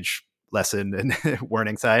huge lesson and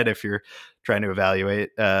warning sign if you're trying to evaluate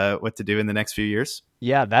what to do in the next few years.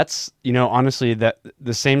 Yeah, that's, honestly, that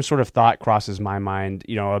the same sort of thought crosses my mind.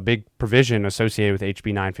 A big provision associated with HB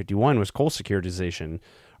 951 was coal securitization.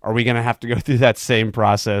 Are we going to have to go through that same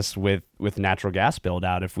process with natural gas build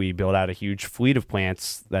out if we build out a huge fleet of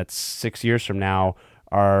plants that 6 years from now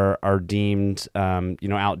are deemed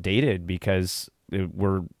outdated because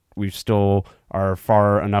we still are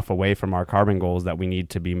far enough away from our carbon goals that we need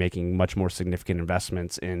to be making much more significant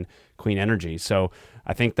investments in clean energy. So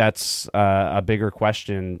I think that's a bigger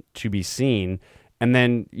question to be seen. And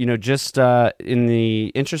then, just in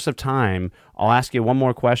the interest of time, I'll ask you one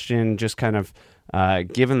more question, just kind of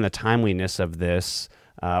given the timeliness of this.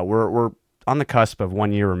 We're on the cusp of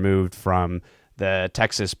 1 year removed from the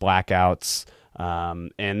Texas blackouts.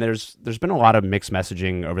 And there's been a lot of mixed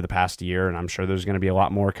messaging over the past year, and I'm sure there's going to be a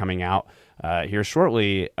lot more coming out here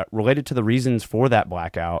shortly related to the reasons for that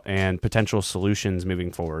blackout and potential solutions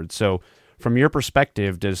moving forward. So from your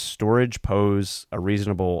perspective, does storage pose a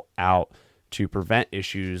reasonable out to prevent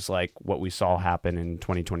issues like what we saw happen in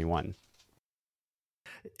 2021?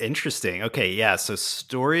 Interesting. Okay, yeah. So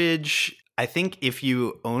storage, I think if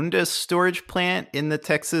you owned a storage plant in the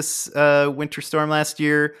Texas winter storm last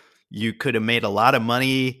year, you could have made a lot of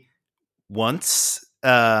money once,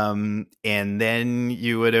 and then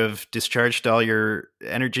you would have discharged all your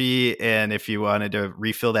energy. And if you wanted to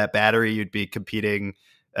refill that battery, you'd be competing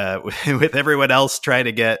with everyone else trying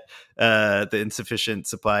to get the insufficient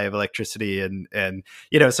supply of electricity. And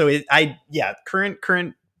so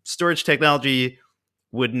current storage technology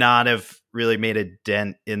would not have really made a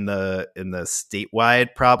dent in the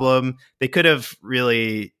statewide problem. They could have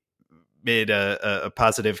really made a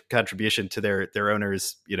positive contribution to their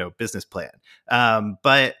owner's business plan,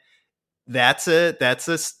 but that's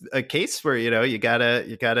a case where you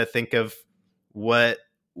gotta think of what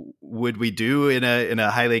would we do in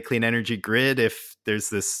a highly clean energy grid if there's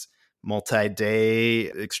this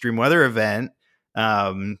multi-day extreme weather event.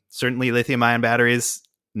 Certainly lithium ion batteries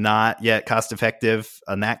not yet cost effective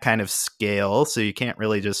on that kind of scale, so you can't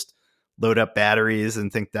really just load up batteries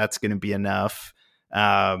and think that's going to be enough.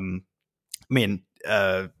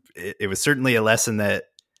 It was certainly a lesson that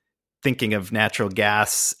thinking of natural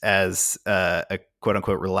gas as a quote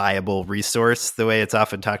unquote reliable resource, the way it's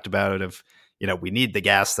often talked about of, we need the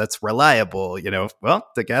gas that's reliable, well,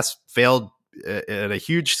 the gas failed at a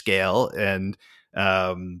huge scale and,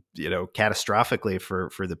 catastrophically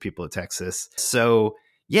for the people of Texas. So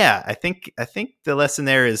yeah, I think the lesson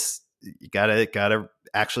there is you gotta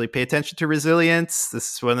actually pay attention to resilience.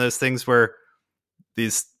 This is one of those things where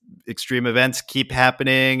these extreme events keep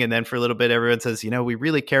happening, and then for a little bit everyone says, we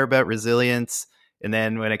really care about resilience, and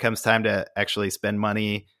then when it comes time to actually spend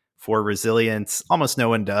money for resilience, almost no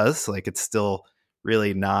one does. Like, it's still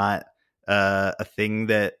really not a thing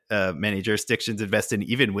that many jurisdictions invest in,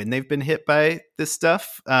 even when they've been hit by this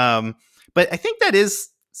stuff. But I think that is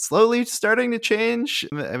slowly starting to change.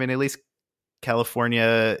 I mean, at least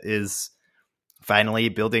California is finally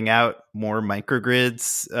building out more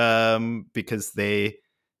microgrids because they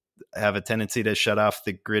have a tendency to shut off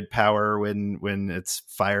the grid power when it's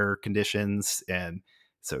fire conditions, and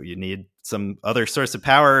so you need some other source of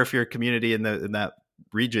power if you're a community in that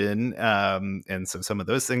region. And so some of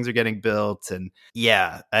those things are getting built, and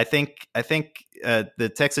yeah, I think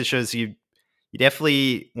the Texas shows you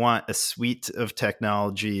definitely want a suite of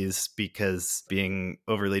technologies, because being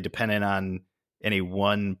overly dependent on any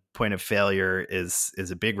one point of failure is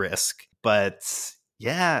a big risk. But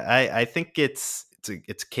yeah, I think it's a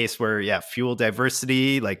case where fuel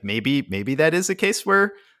diversity, like maybe that is a case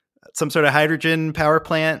where some sort of hydrogen power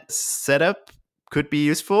plant setup could be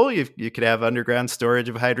useful. You could have underground storage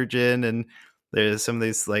of hydrogen, and there's some of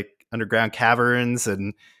these like underground caverns,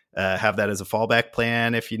 and have that as a fallback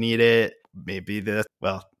plan if you need it. Maybe it's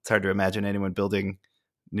hard to imagine anyone building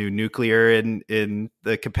new nuclear in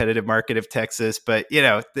the competitive market of Texas, but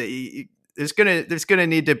there's gonna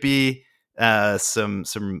need to be some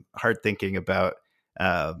hard thinking about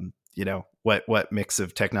what mix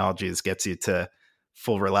of technologies gets you to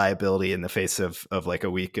full reliability in the face of like a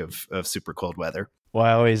week of super cold weather. Well,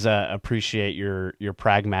 I always appreciate your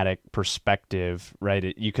pragmatic perspective,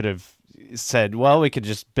 right? You could have said, well, we could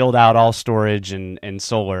just build out all storage and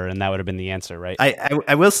solar, and that would have been the answer, right?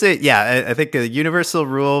 I will say, I think a universal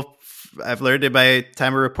rule I've learned in my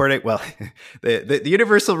time of reporting, well, the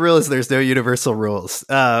universal rule is there's no universal rules.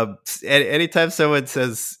 Anytime someone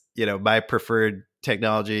says, my preferred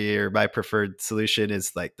technology or my preferred solution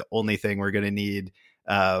is like the only thing we're going to need,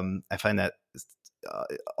 I find that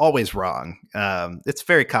always wrong. It's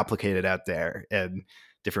very complicated out there, and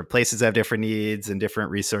different places have different needs and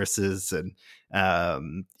different resources. And,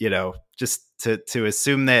 just to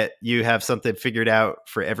assume that you have something figured out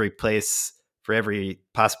for every place, for every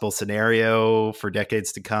possible scenario for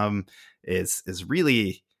decades to come is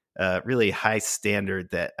really, really high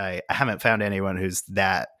standard that I haven't found anyone who's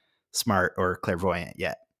that smart or clairvoyant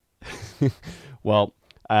yet. Well,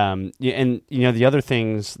 and the other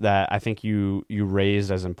things that I think you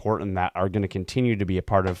raised as important that are going to continue to be a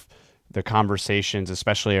part of the conversations,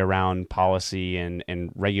 especially around policy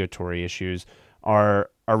and regulatory issues, are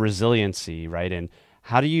resiliency, right? And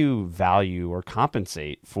how do you value or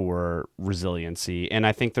compensate for resiliency? And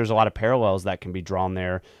I think there's a lot of parallels that can be drawn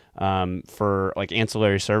there for like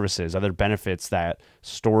ancillary services, other benefits that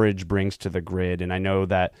storage brings to the grid. And I know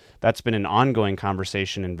that that's been an ongoing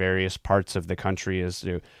conversation in various parts of the country as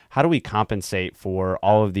to how do we compensate for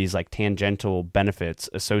all of these like tangential benefits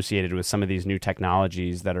associated with some of these new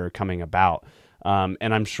technologies that are coming about. And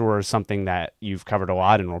I'm sure something that you've covered a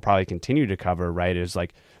lot and will probably continue to cover, right, is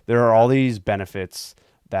like there are all these benefits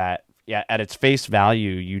that at its face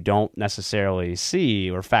value you don't necessarily see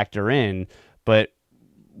or factor in, but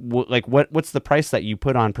what's the price that you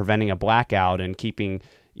put on preventing a blackout and keeping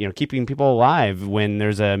people alive when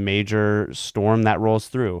there's a major storm that rolls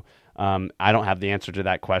through? I don't have the answer to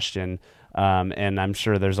that question, and I'm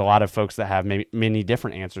sure there's a lot of folks that have many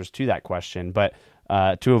different answers to that question. But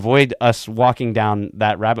to avoid us walking down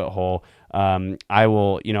that rabbit hole,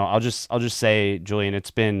 I'll just say, Julian,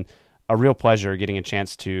 it's been a real pleasure getting a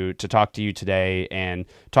chance to talk to you today and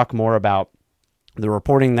talk more about the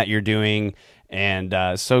reporting that you're doing.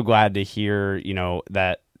 And so glad to hear,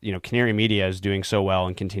 that, Canary Media is doing so well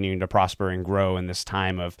and continuing to prosper and grow in this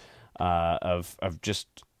time of just,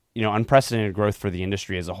 unprecedented growth for the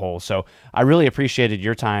industry as a whole. So I really appreciated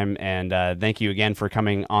your time, and thank you again for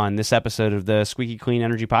coming on this episode of the Squeaky Clean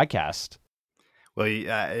Energy Podcast. Well,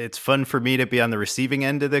 it's fun for me to be on the receiving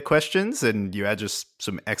end of the questions, and you had just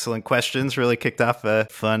some excellent questions, really kicked off a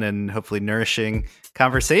fun and hopefully nourishing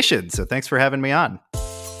conversation. So thanks for having me on.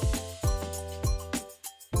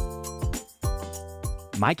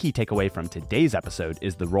 My key takeaway from today's episode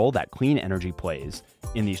is the role that clean energy plays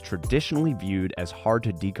in these traditionally viewed as hard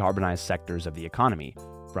to decarbonize sectors of the economy,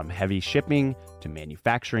 from heavy shipping to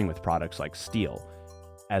manufacturing with products like steel.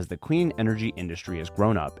 As the clean energy industry has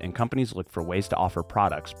grown up and companies look for ways to offer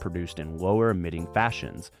products produced in lower emitting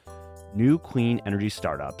fashions, new clean energy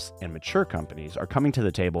startups and mature companies are coming to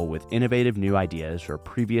the table with innovative new ideas for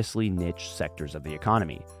previously niche sectors of the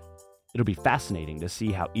economy. It'll be fascinating to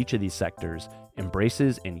see how each of these sectors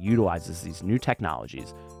embraces and utilizes these new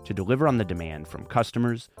technologies to deliver on the demand from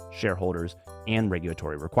customers, shareholders, and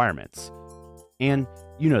regulatory requirements. And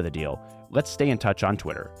you know the deal. Let's stay in touch on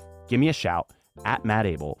Twitter. Give me a shout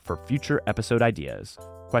 @MattAble for future episode ideas,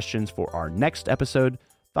 questions for our next episode,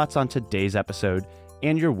 thoughts on today's episode,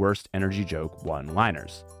 and your worst energy joke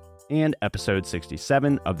one-liners. And episode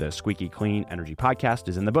 67 of the Squeaky Clean Energy Podcast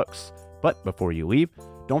is in the books. But before you leave,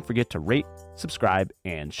 Don't forget to rate, subscribe,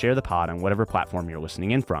 and share the pod on whatever platform you're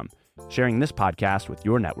listening in from. Sharing this podcast with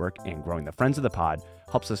your network and growing the friends of the pod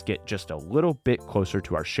helps us get just a little bit closer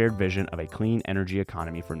to our shared vision of a clean energy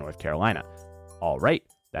economy for North Carolina. All right,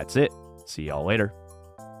 that's it. See y'all later.